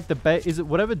like is it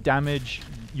whatever damage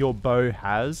your bow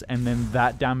has, and then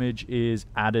that damage is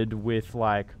added with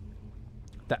like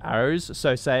the arrows?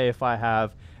 So say if I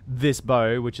have this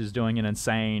bow which is doing an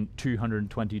insane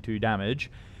 222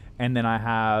 damage, and then I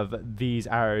have these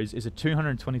arrows, is it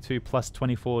 222 plus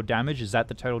 24 damage? Is that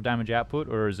the total damage output,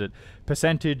 or is it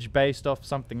percentage based off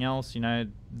something else? You know,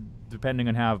 depending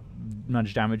on how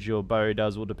much damage your bow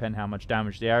does will depend how much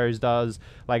damage the arrows does.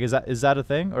 Like, is that a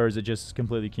thing, or is it just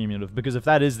completely cumulative? Because if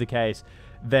that is the case,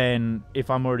 then if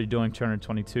I'm already doing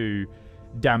 222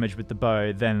 damage with the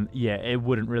bow, then yeah, it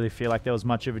wouldn't really feel like there was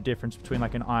much of a difference between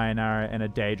like an iron arrow and a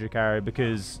Daedric arrow,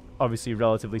 because obviously,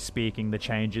 relatively speaking, the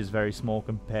change is very small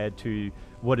compared to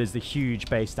what is the huge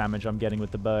base damage I'm getting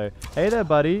with the bow. Hey there,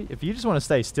 buddy. If you just want to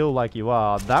stay still like you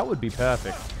are, that would be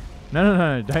perfect.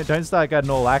 No, don't start getting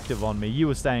all active on me. You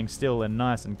were staying still and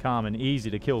nice and calm and easy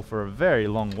to kill for a very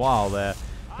long while there.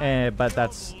 But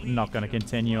that's not going to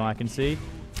continue, I can see.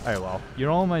 Oh well,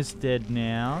 you're almost dead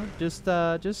now. Just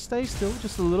stay still,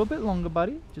 just a little bit longer,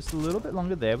 buddy. Just a little bit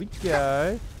longer. There we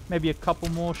go. Maybe a couple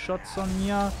more shots on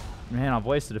ya. Man, I've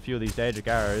wasted a few of these Daedric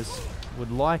arrows.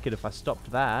 Would like it if I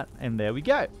stopped that. And there we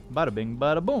go. Bada bing,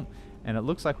 bada boom. And it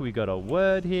looks like we got a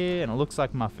word here, and it looks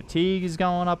like my fatigue is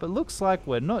going up. It looks like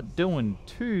we're not doing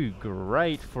too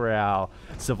great for our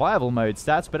survival mode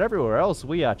stats, but everywhere else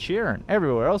we are cheering.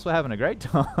 Everywhere else we're having a great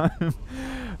time.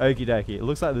 Okie dokie. It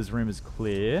looks like this room is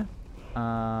clear.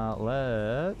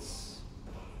 Let's...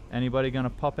 Anybody gonna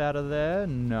pop out of there?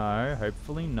 No,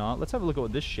 hopefully not. Let's have a look at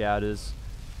what this shout is.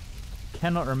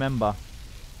 Cannot remember.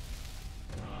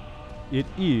 It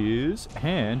is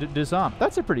hand disarm.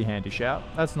 That's a pretty handy shout.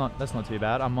 That's not too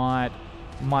bad. I might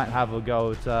have a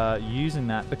go at using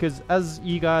that, because as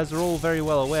you guys are all very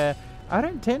well aware, I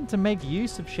don't tend to make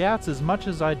use of shouts as much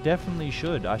as I definitely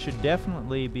should. I should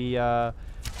definitely be...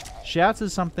 Shouts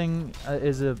is something,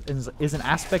 is an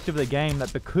aspect of the game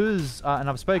that, because, and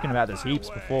I've spoken about this heaps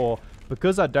before,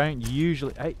 because I don't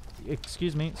usually... Hey,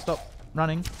 excuse me, stop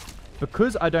running.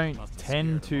 Because I don't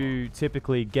tend to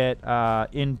typically get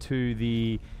into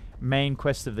the main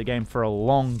quest of the game for a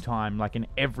long time, like in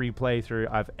every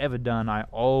playthrough I've ever done, I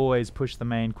always push the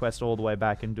main quest all the way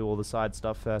back and do all the side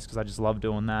stuff first, because I just love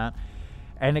doing that.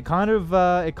 And it kind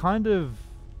of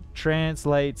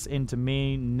translates into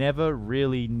me never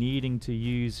really needing to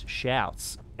use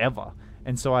shouts ever.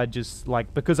 And so I just,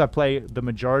 like, because I play the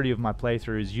majority of my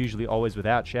playthroughs usually always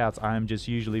without shouts, I am just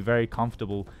usually very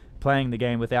comfortable playing the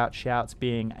game without shouts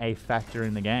being a factor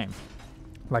in the game,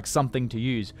 like something to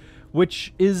use,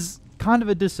 which is kind of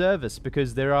a disservice,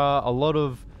 because there are a lot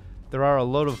of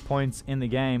points in the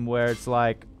game where it's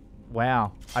like,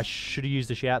 wow, I should have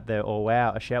used a shout there, or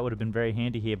wow, a shout would have been very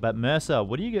handy here. But Mercer,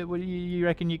 what do you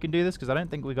reckon you can do this? Because I don't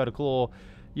think we got a claw.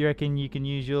 You reckon you can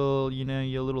use your,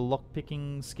 your little lock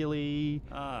picking skilly?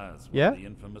 Ah, it's yeah, one of the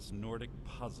infamous Nordic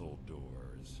puzzle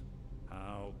doors.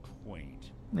 How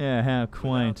quaint. Yeah, how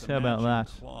quaint. How about that?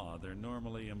 Claw, they're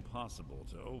normally impossible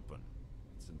to open.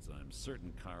 Since I'm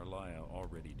certain Carlia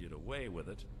already did away with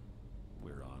it,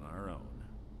 we're on our own.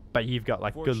 But you've got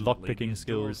like good lock picking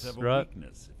skills, have right? A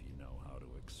weakness if you know how to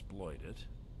exploit it.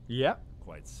 Yep.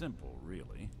 Quite simple,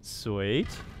 really. Sweet.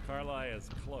 Carlia is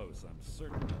close, I'm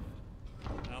certain of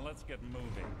it. Now let's get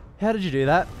moving. How did you do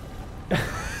that?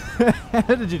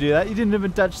 How did you do that? You didn't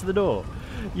even touch the door.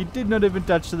 You did not even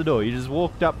touch the door. You just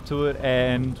walked up to it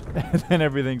and then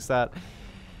everything started.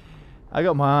 I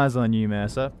got my eyes on you,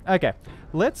 Mercer. Okay,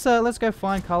 let's go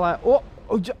find Carlia.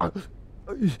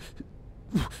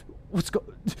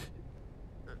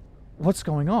 What's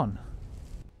going on?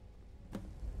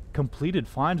 Completed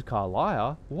find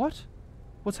Carlia? What?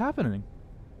 What's happening?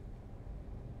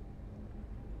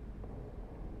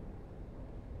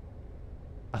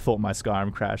 I thought my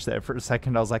Skyrim crashed there for a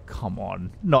second. I was like, come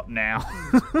on, not now.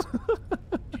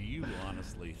 Do you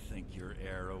honestly think your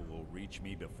arrow will reach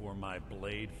me before my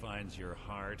blade finds your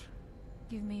heart?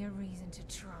 Give me a reason to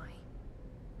try.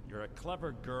 You're a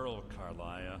clever girl,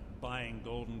 Carlia. Buying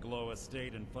Golden Glow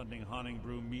Estate and funding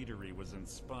Honningbrew Meadery was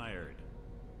inspired.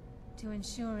 To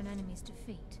ensure an enemy's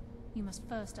defeat, you must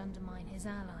first undermine his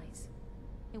allies.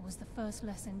 It was the first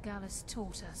lesson Gallus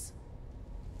taught us.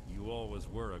 You always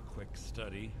were a quick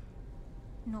study.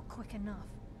 Not quick enough,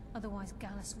 otherwise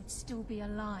Gallus would still be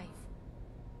alive.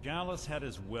 Gallus had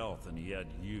his wealth and he had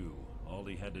you. All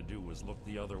he had to do was look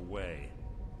the other way.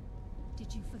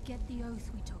 Did you forget the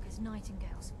oath we took as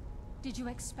Nightingales? Did you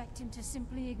expect him to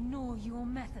simply ignore your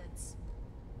methods?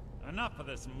 Enough of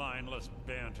this mindless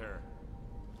banter.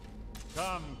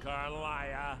 Come,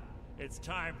 Carlia. It's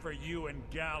time for you and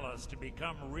Gallus to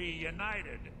become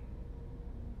reunited.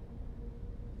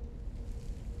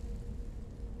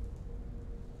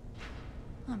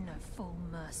 I'm no fool,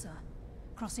 Mercer.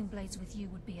 Crossing blades with you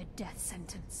would be a death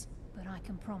sentence. But I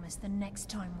can promise the next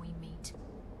time we meet,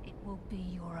 it will be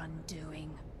your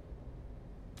undoing.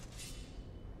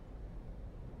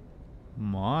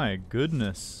 My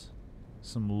goodness.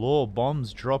 Some lore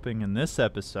bombs dropping in this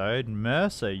episode.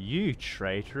 Mercer, you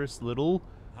traitorous little...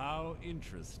 How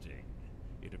interesting.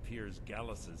 It appears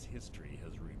Gallus's history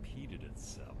has repeated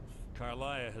itself.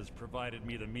 Carlia has provided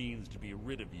me the means to be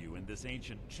rid of you, and this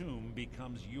ancient tomb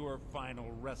becomes your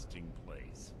final resting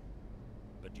place.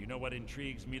 But do you know what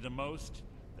intrigues me the most?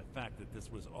 The fact that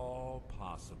this was all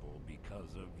possible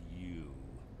because of you.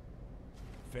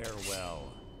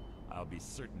 Farewell. I'll be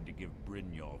certain to give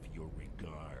Brynjolf your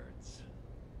regards.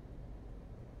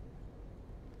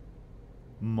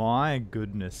 My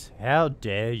goodness, how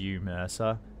dare you,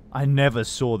 Mercer? I never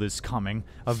saw this coming.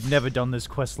 I've never done this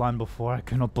questline before. I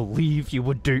cannot believe you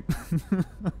would do...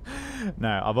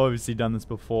 No, I've obviously done this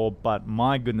before, but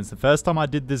my goodness, the first time I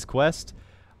did this quest,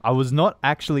 I was not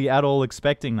actually at all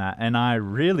expecting that, and I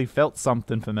really felt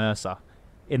something for Mercer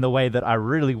in the way that I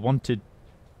really wanted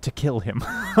to kill him.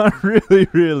 I really,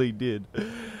 really did.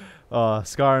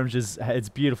 Skyrim's just... It's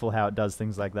beautiful how it does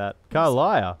things like that.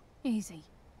 Carlia. Easy.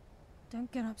 Don't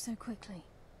get up so quickly.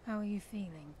 How are you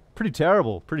feeling? Pretty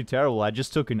terrible, pretty terrible. I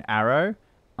just took an arrow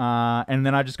and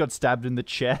then I just got stabbed in the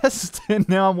chest, and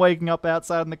now I'm waking up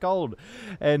outside in the cold.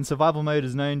 And survival mode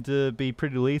is known to be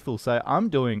pretty lethal, so I'm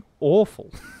doing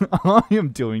awful. I am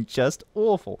doing just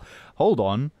awful. Hold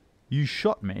on, you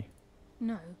shot me.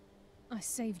 No, I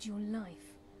saved your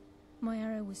life. My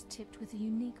arrow was tipped with a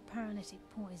unique paralytic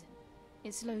poison.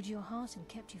 It slowed your heart and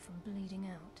kept you from bleeding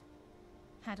out.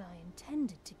 Had I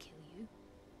intended to kill you,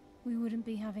 we wouldn't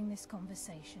be having this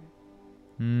conversation.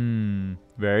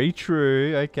 Very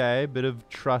true. Okay, bit of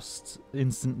trust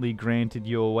instantly granted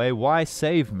your way. Why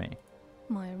save me?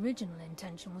 My original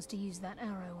intention was to use that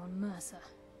arrow on Mercer,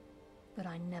 but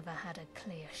I never had a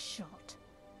clear shot.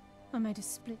 I made a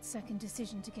split-second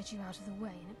decision to get you out of the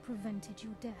way, and it prevented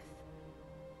your death.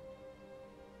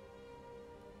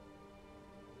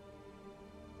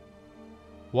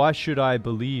 Why should I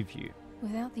believe you?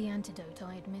 Without the antidote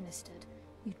I administered,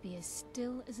 you'd be as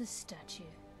still as a statue.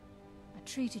 I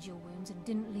treated your wounds and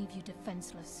didn't leave you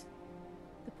defenseless.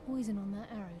 The poison on that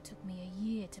arrow took me a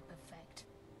year to perfect.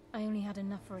 I only had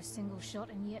enough for a single shot,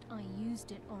 and yet I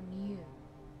used it on you.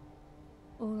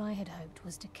 All I had hoped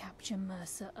was to capture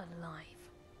Mercer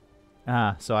alive.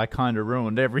 Ah, so I kind of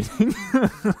ruined everything.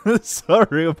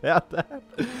 Sorry about that.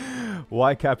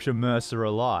 Why capture Mercer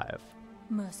alive?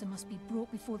 Mercer must be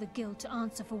brought before the guild to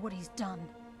answer for what he's done.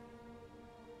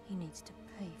 He needs to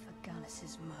pay for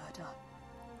Gallus's murder.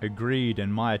 Agreed,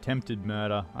 and my attempted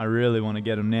murder. I really want to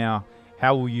get him now.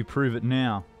 How will you prove it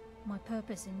now? My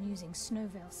purpose in using Snow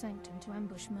Veil Sanctum to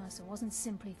ambush Mercer wasn't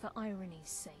simply for irony's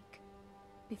sake.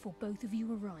 Before both of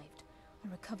you arrived,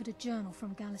 I recovered a journal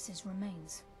from Gallus's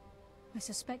remains. I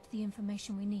suspect the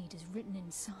information we need is written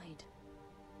inside.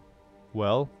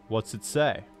 Well, what's it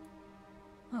say?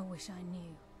 I wish I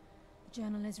knew. The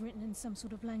journal is written in some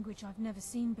sort of language I've never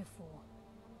seen before.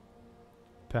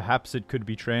 Perhaps it could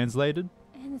be translated?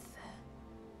 Enther.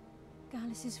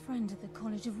 Gallus's friend at the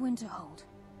College of Winterhold.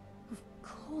 Of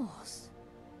course.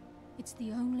 It's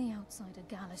the only outsider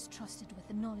Gallus trusted with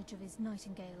the knowledge of his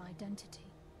Nightingale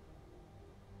identity.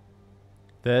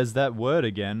 There's that word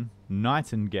again.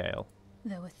 Nightingale.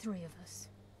 There were 3 of us.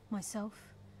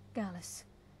 Myself, Gallus,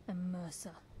 and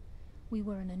Mercer. We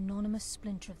were an anonymous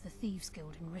splinter of the Thieves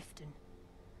Guild in Riften.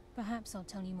 Perhaps I'll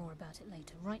tell you more about it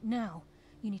later. Right now,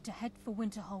 you need to head for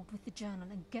Winterhold with the journal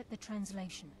and get the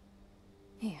translation.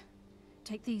 Here,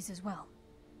 take these as well.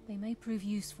 They may prove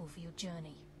useful for your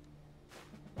journey.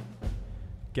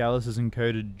 Gallus's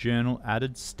encoded journal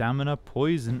added. Stamina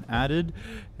poison added.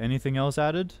 Anything else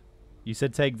added? You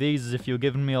said take these as if you were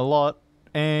giving me a lot,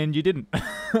 and you didn't.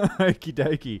 Okie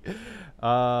dokie.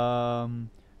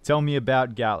 Tell me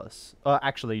about Gallus.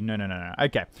 Actually, no.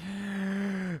 Okay.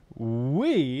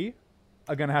 We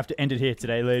are going to have to end it here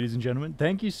today, ladies and gentlemen.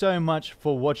 Thank you so much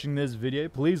for watching this video.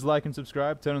 Please like and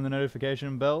subscribe, turn on the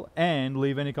notification bell, and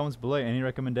leave any comments below. Any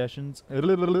recommendations,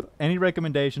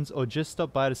 or just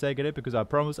stop by to say good day, because I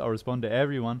promise I'll respond to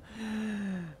everyone.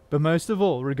 But most of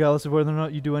all, regardless of whether or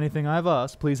not you do anything I've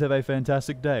asked, please have a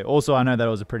fantastic day. Also, I know that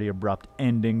was a pretty abrupt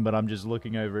ending, but I'm just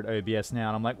looking over at OBS now,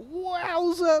 and I'm like,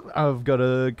 wowza, I've got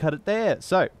to cut it there.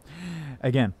 So,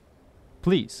 again,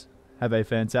 please have a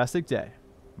fantastic day.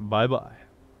 Bye-bye.